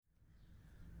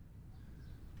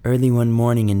early one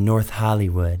morning in North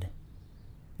Hollywood,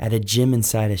 at a gym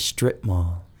inside a strip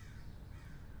mall.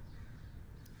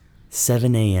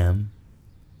 7 a.m.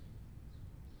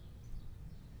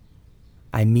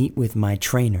 I meet with my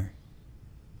trainer,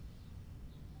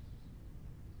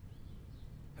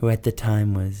 who at the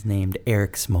time was named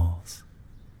Eric Smalls.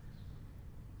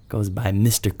 Goes by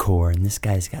Mr. Core, and this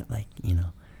guy's got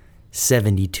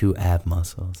 72 ab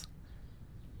muscles.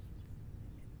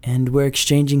 And we're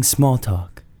exchanging small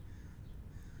talk.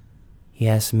 He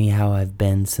asks me how I've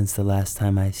been since the last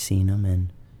time I've seen him,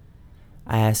 and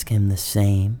I ask him the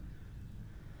same.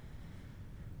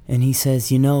 And he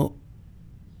says,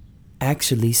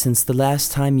 actually, since the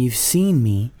last time you've seen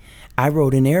me, I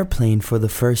rode an airplane for the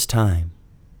first time.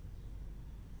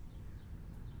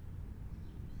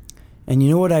 And you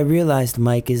know what I realized,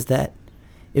 Mike, is that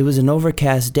it was an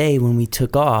overcast day when we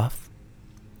took off.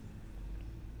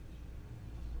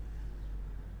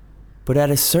 But at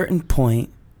a certain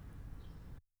point,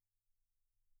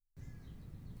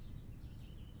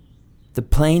 the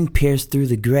plane pierced through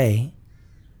the gray,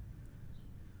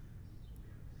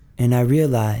 and I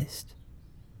realized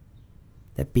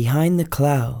that behind the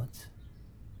clouds,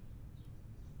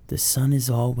 the sun is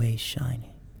always shining.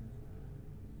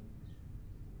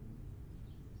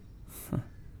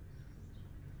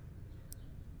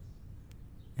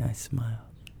 I smiled.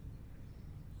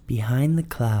 Behind the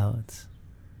clouds,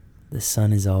 the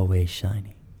sun is always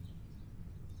shining.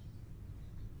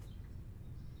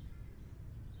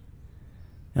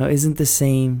 Now, isn't the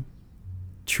same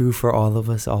true for all of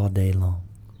us all day long?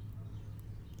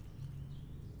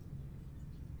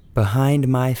 Behind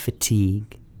my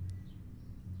fatigue,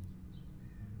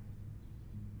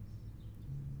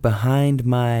 behind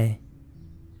my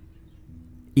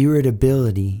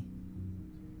irritability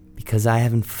because I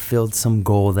haven't fulfilled some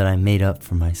goal that I made up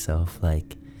for myself,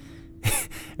 like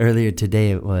earlier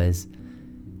today it was,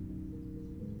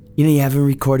 you haven't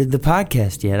recorded the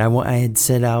podcast yet. I had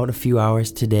set out a few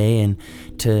hours today and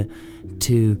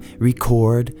to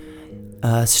record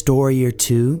a story or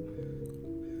two.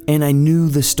 And I knew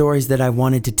the stories that I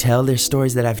wanted to tell. They're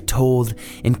stories that I've told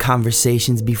in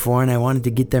conversations before, and I wanted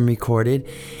to get them recorded.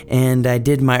 And I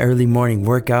did my early morning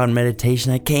workout and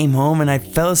meditation. I came home and I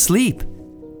fell asleep.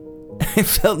 I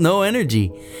felt no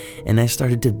energy. And I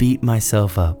started to beat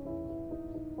myself up.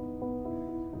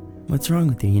 What's wrong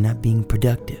with you? You're not being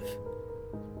productive.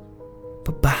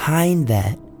 But behind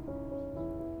that,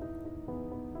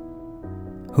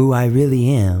 who I really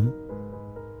am,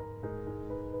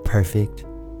 perfect,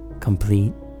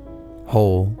 complete,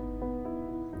 whole,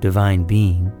 divine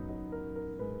being,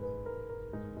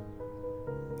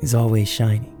 is always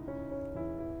shining.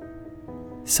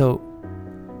 So,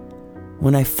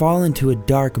 when I fall into a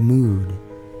dark mood,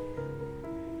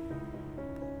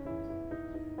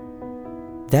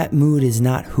 that mood is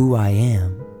not who I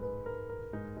am.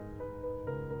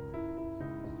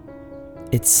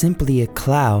 It's simply a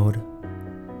cloud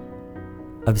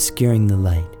obscuring the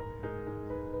light.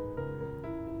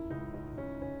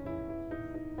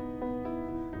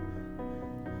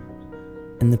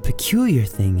 And the peculiar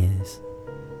thing is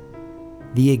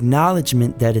the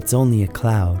acknowledgement that it's only a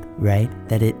cloud, right?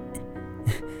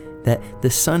 That the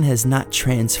sun has not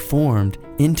transformed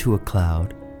into a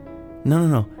cloud.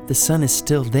 No. The sun is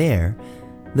still there.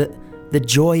 The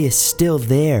joy is still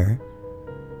there.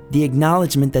 The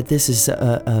acknowledgement that this is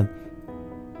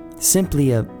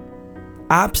simply a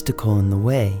obstacle in the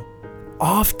way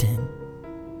often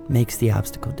makes the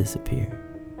obstacle disappear.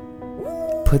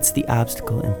 Puts the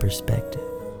obstacle in perspective.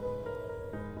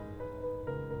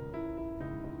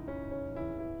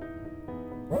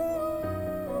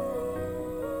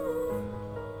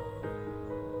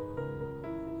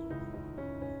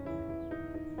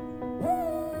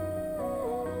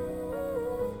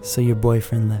 So your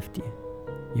boyfriend left you.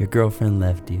 Your girlfriend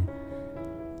left you.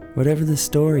 Whatever the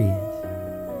story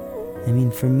is. I mean,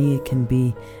 for me, it can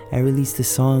be, I released a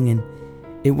song and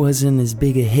it wasn't as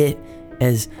big a hit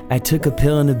as I Took a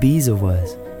Pill in Ibiza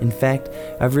was. In fact,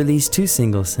 I've released 2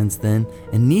 singles since then,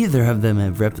 and neither of them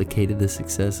have replicated the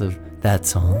success of that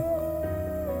song.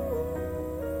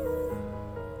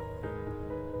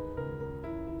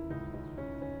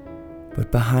 But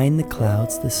behind the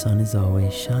clouds, the sun is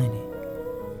always shining.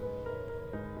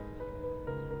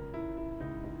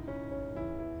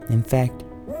 In fact,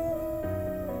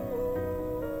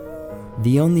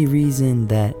 the only reason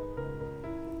that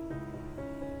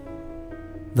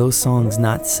those songs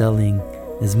not selling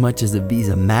as much as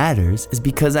Ibiza matters is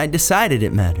because I decided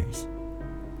it matters.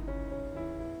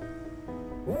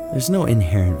 There's no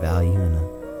inherent value in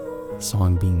a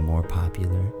song being more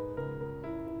popular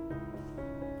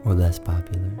or less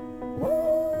popular.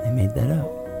 I made that up.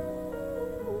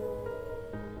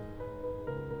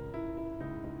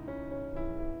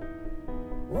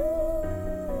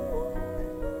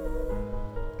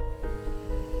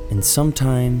 And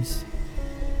sometimes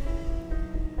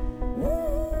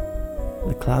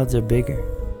the clouds are bigger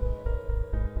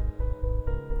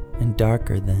and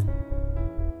darker than,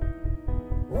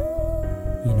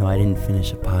 I didn't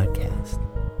finish a podcast.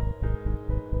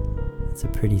 It's a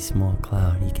pretty small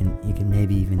cloud. You can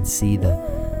maybe even see the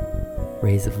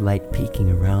rays of light peeking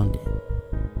around it.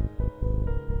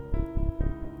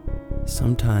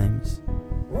 Sometimes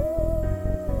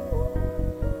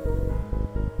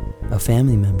a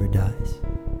family member dies.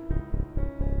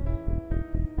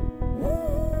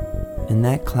 And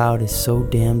that cloud is so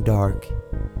damn dark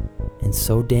and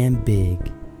so damn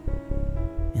big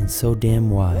and so damn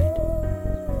wide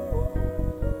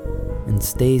and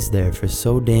stays there for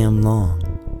so damn long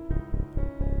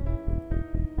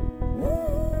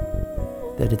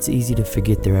that it's easy to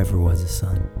forget there ever was a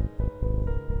sun.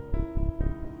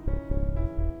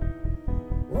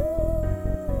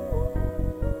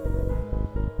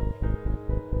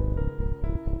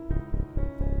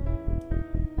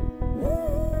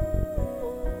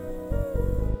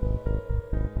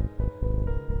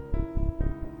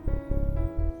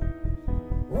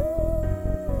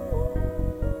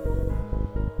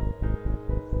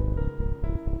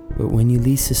 But when you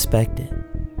least suspect it,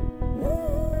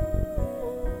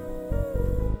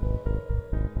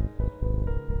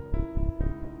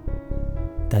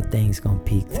 that thing's gonna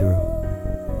peek through.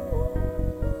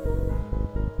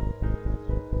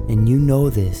 And you know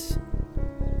this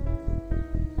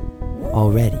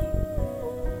already.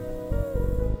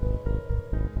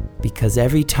 Because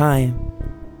every time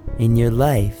in your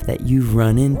life that you've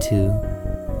run into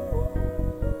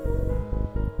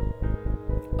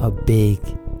a big,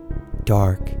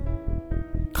 dark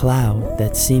cloud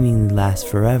that seemingly lasts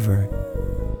forever,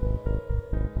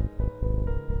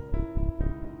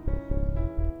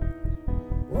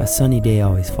 a sunny day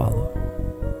always followed.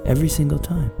 Every single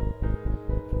time.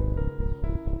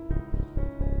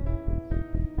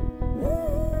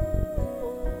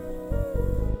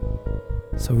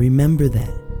 So remember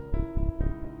that.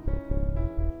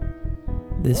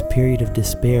 This period of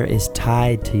despair is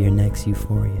tied to your next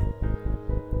euphoria.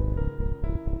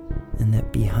 And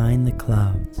that behind the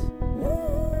clouds,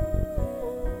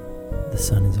 the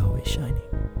sun is always shining.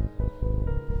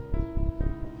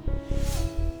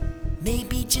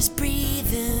 Maybe just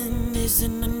breathing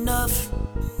isn't enough.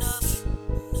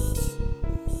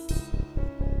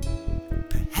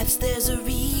 Perhaps there's a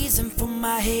reason for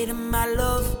my hate and my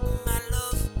love.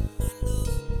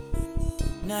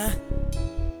 Nah,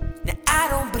 I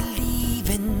don't believe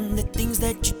in the things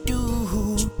that you do.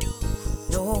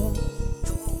 No.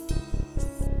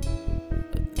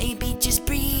 Maybe just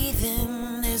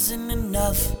breathing isn't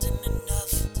enough.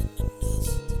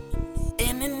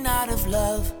 In and out of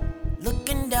love.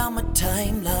 Looking down my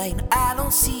timeline, I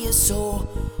don't see a soul.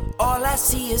 All I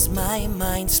see is my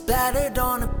mind splattered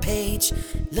on a page,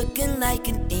 looking like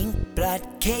an ink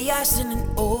blot. Chaos in an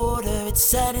order, it's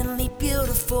suddenly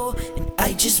beautiful, and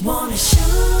I just wanna shine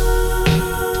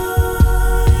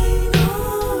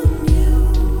on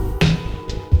you.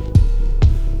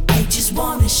 I just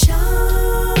wanna shine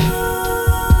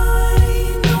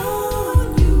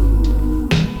on you.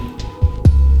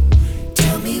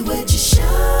 Tell me where'd you shine?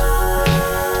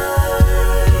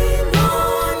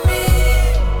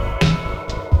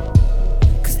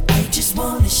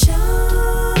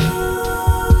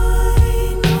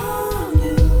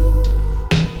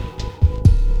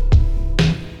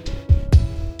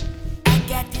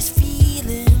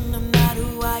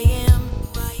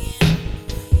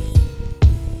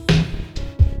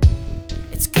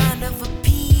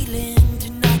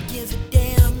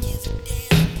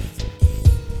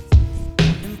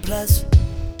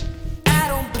 I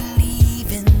don't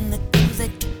believe in the things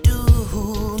that you do,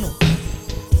 no.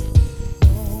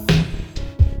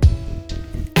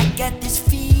 And I got this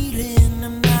feeling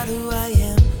I'm not who I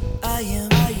am.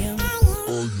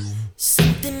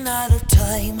 Something out of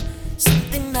time,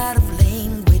 something out of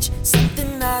language,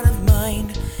 something out of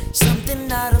mind,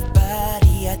 something out of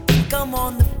body. I think I'm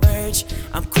on the verge,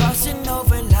 I'm crossing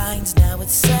over lines. Now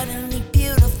it's suddenly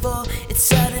beautiful, it's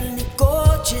suddenly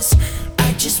gorgeous.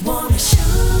 I just wanna shine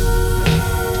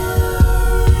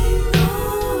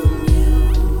on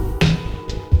you.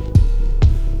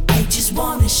 I just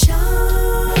wanna shine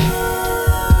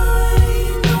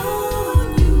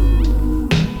on you.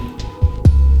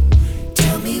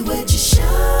 Tell me where'd you shine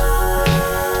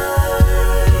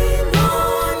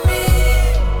on me?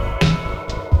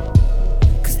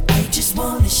 'Cause I just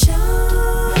wanna shine.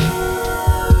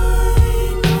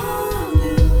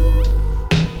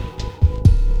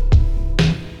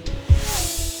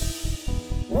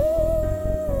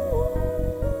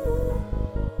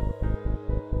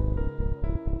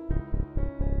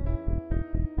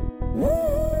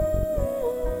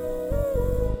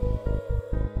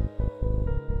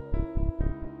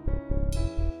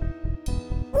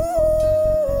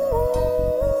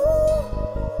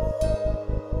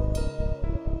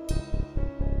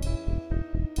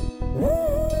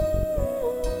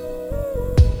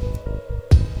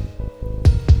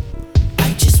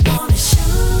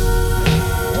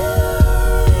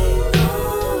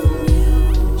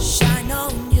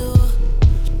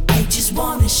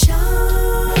 shine.